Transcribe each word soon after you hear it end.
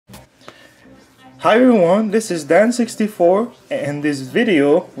Hi everyone, this is Dan64, and in this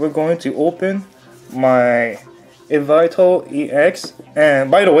video we're going to open my Yveltal EX.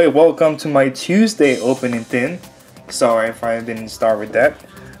 And by the way, welcome to my Tuesday opening thing. Sorry if I didn't start with that.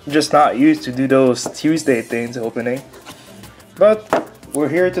 I'm just not used to do those Tuesday things opening. But we're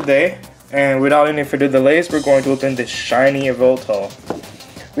here today, and without any further delays, we're going to open this shiny Yveltal.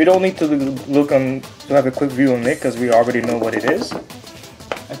 We don't need to have a quick view on it because we already know what it is.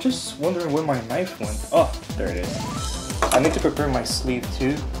 I'm just wondering where my knife went. Oh, there it is. I need to prepare my sleeve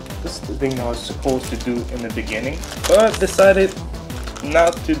too. This is the thing I was supposed to do in the beginning, but decided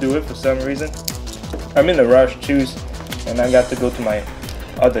not to do it for some reason. I'm in a rush too, and I got to go to my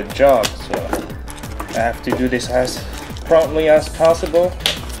other job, so I have to do this as promptly as possible.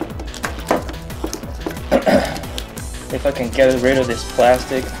 If I can get rid of this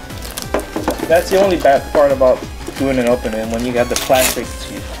plastic. That's the only bad part about doing an opening, when you got the plastic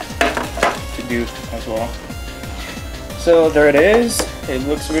to do as well. So there it is. It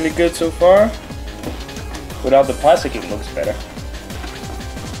looks really good so far. Without the plastic it looks better.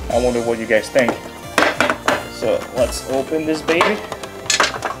 I wonder what you guys think. So let's open this baby.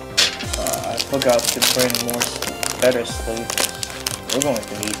 I forgot to bring more better sleeves. We're going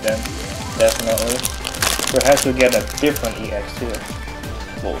to need them, definitely. We have to get a different EX too.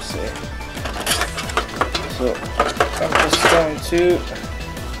 We'll see. So I'm just going to,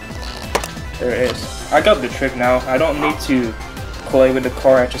 there it is. I got the trick now. I don't need to play with the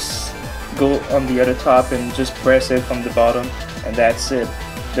card. I just go on the other top and just press it from the bottom, and that's it.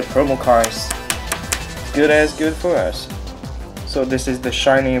 The promo card is good as good for us. So this is the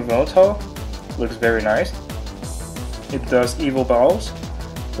shiny Yveltal. Looks very nice. It does evil balls.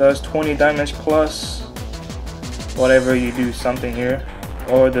 Does 20 damage plus whatever you do something here.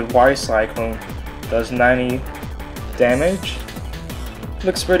 Or the Y Cyclone does 90 damage.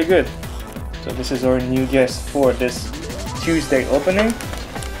 Looks pretty good. So this is our new guest for this Tuesday opening.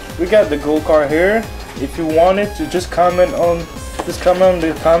 We got the gold card here. If you wanted to just comment on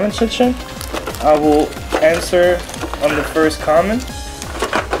the comment section, I will answer on the first comment.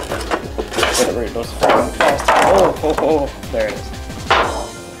 Get rid of those oh, there it is.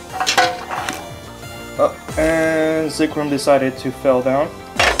 Oh, and Zikram decided to fell down.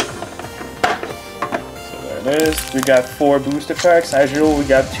 There it is. We got 4 booster packs. As usual, we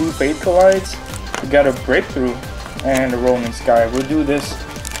got 2 Fate Collides. We got a Breakthrough and a Rolling Sky. We'll do this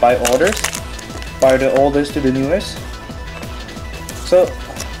by orders, by the oldest to the newest. So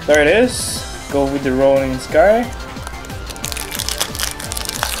there it is. Go with the Rolling Sky.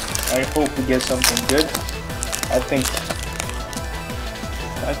 I hope we get something good. I think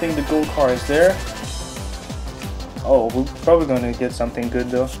the gold card is there. Oh, we're probably gonna get something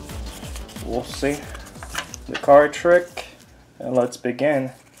good though. We'll see. The card trick, and let's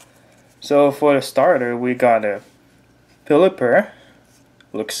begin. So for the starter, we got a Pillaper.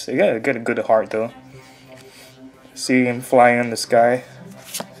 Looks, you got a good heart though. See him flying in the sky.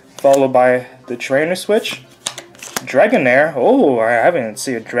 Followed by the Trainer Switch, Dragonair. Oh, I haven't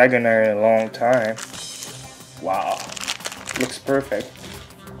seen a Dragonair in a long time. Wow, looks perfect.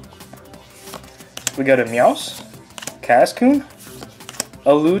 We got a Meowth, Cascoon,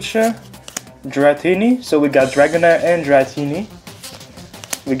 a Lucha, Dratini. So we got Dragonair and Dratini.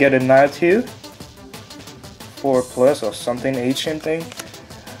 We get a Natu 4+ or something ancient thing.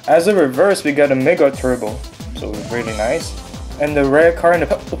 As a reverse, we got a Mega Turbo, so it's really nice. And the rare card in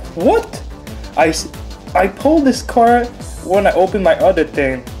the what? I pulled this card when I opened my other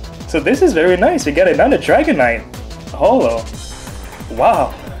thing. So this is very nice. We got another Dragonite holo.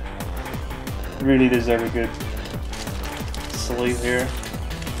 Wow. Really deserve a good sleeve here.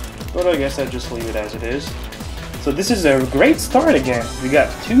 But I guess I'll just leave it as it is. So this is a great start again. We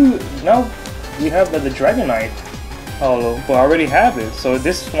got 2, now we have the Dragonite holo, but I already have it. So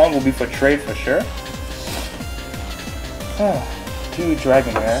this one will be for trade for sure. 2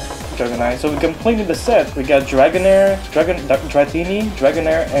 Dragonite. So we completed the set. We got Dragonair, Dratini,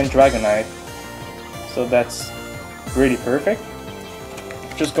 Dragonair, and Dragonite. So that's really perfect.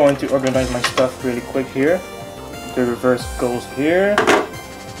 Just going to organize my stuff really quick here. The reverse goes here.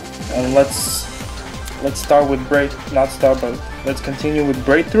 And let's start with let's continue with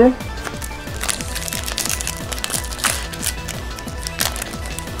Breakthrough.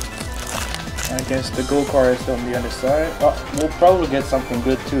 I guess the gold card is on the other side. Oh, we'll probably get something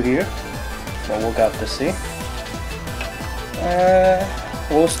good too here, but we'll got to see.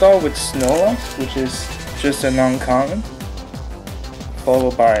 We'll start with Snorlax, which is just an uncommon,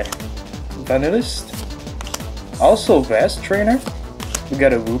 followed by Vanillist, also Vest Trainer. We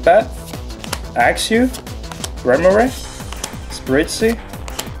got a Woobat, Axew, Remoraid, Spritzee,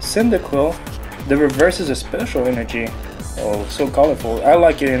 Cyndaquil, The reverse is a special energy. Oh, so colorful. I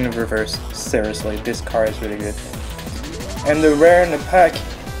like it in the reverse. Seriously, this card is really good. And the rare in the pack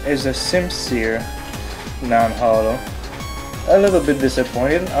is a Sincere non-holo. A little bit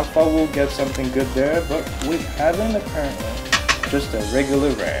disappointed. I thought we'll get something good there, but we haven't apparently. Just a regular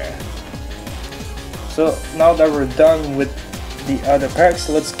rare. So now that we're done with the other packs,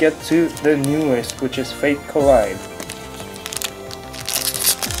 let's get to the newest, which is Fate Collide.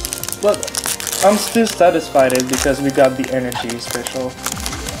 But I'm still satisfied because we got the energy special.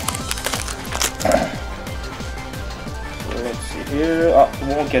 So let's see here. Oh, we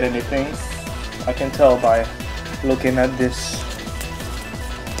won't get anything. I can tell by looking at this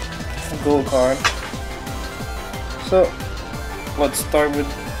gold card. So let's start with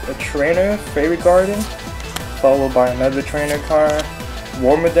a trainer, Fairy Garden, followed by another trainer card,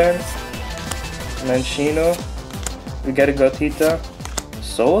 Wormadam, Lanchino, we get a Gotita,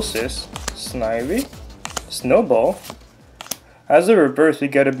 Solstice, Snivy, Snowball. As a reverse, we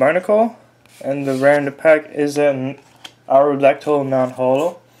get a Barnacle, and the rare in the pack is an Aerodactyl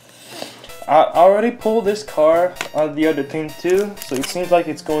non-holo. I already pulled this card on the other team too, so it seems like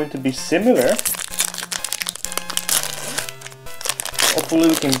it's going to be similar. Hopefully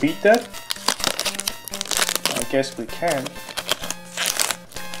we can beat that. I guess we can.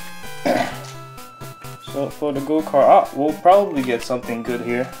 So for the gold card, we'll probably get something good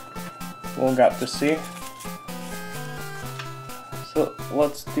here. We'll got to see. So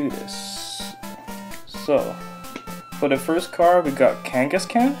let's do this. So for the first card, we got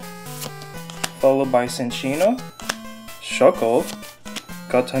Kangaskhan, followed by Cinccino, Shuckle,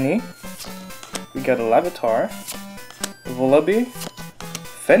 Gotani, we got a Yveltal, Vullaby,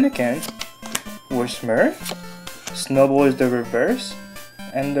 Fennekin, Whismur, Snowball is the reverse,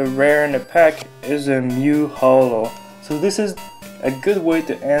 and the rare in the pack is a Mew Holo. So this is a good way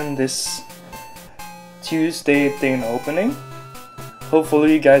to end this Tuesday thing opening.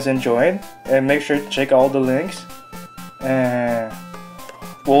 Hopefully you guys enjoyed, and make sure to check all the links. And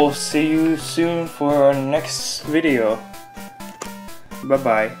we'll see you soon for our next video. Bye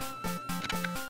bye.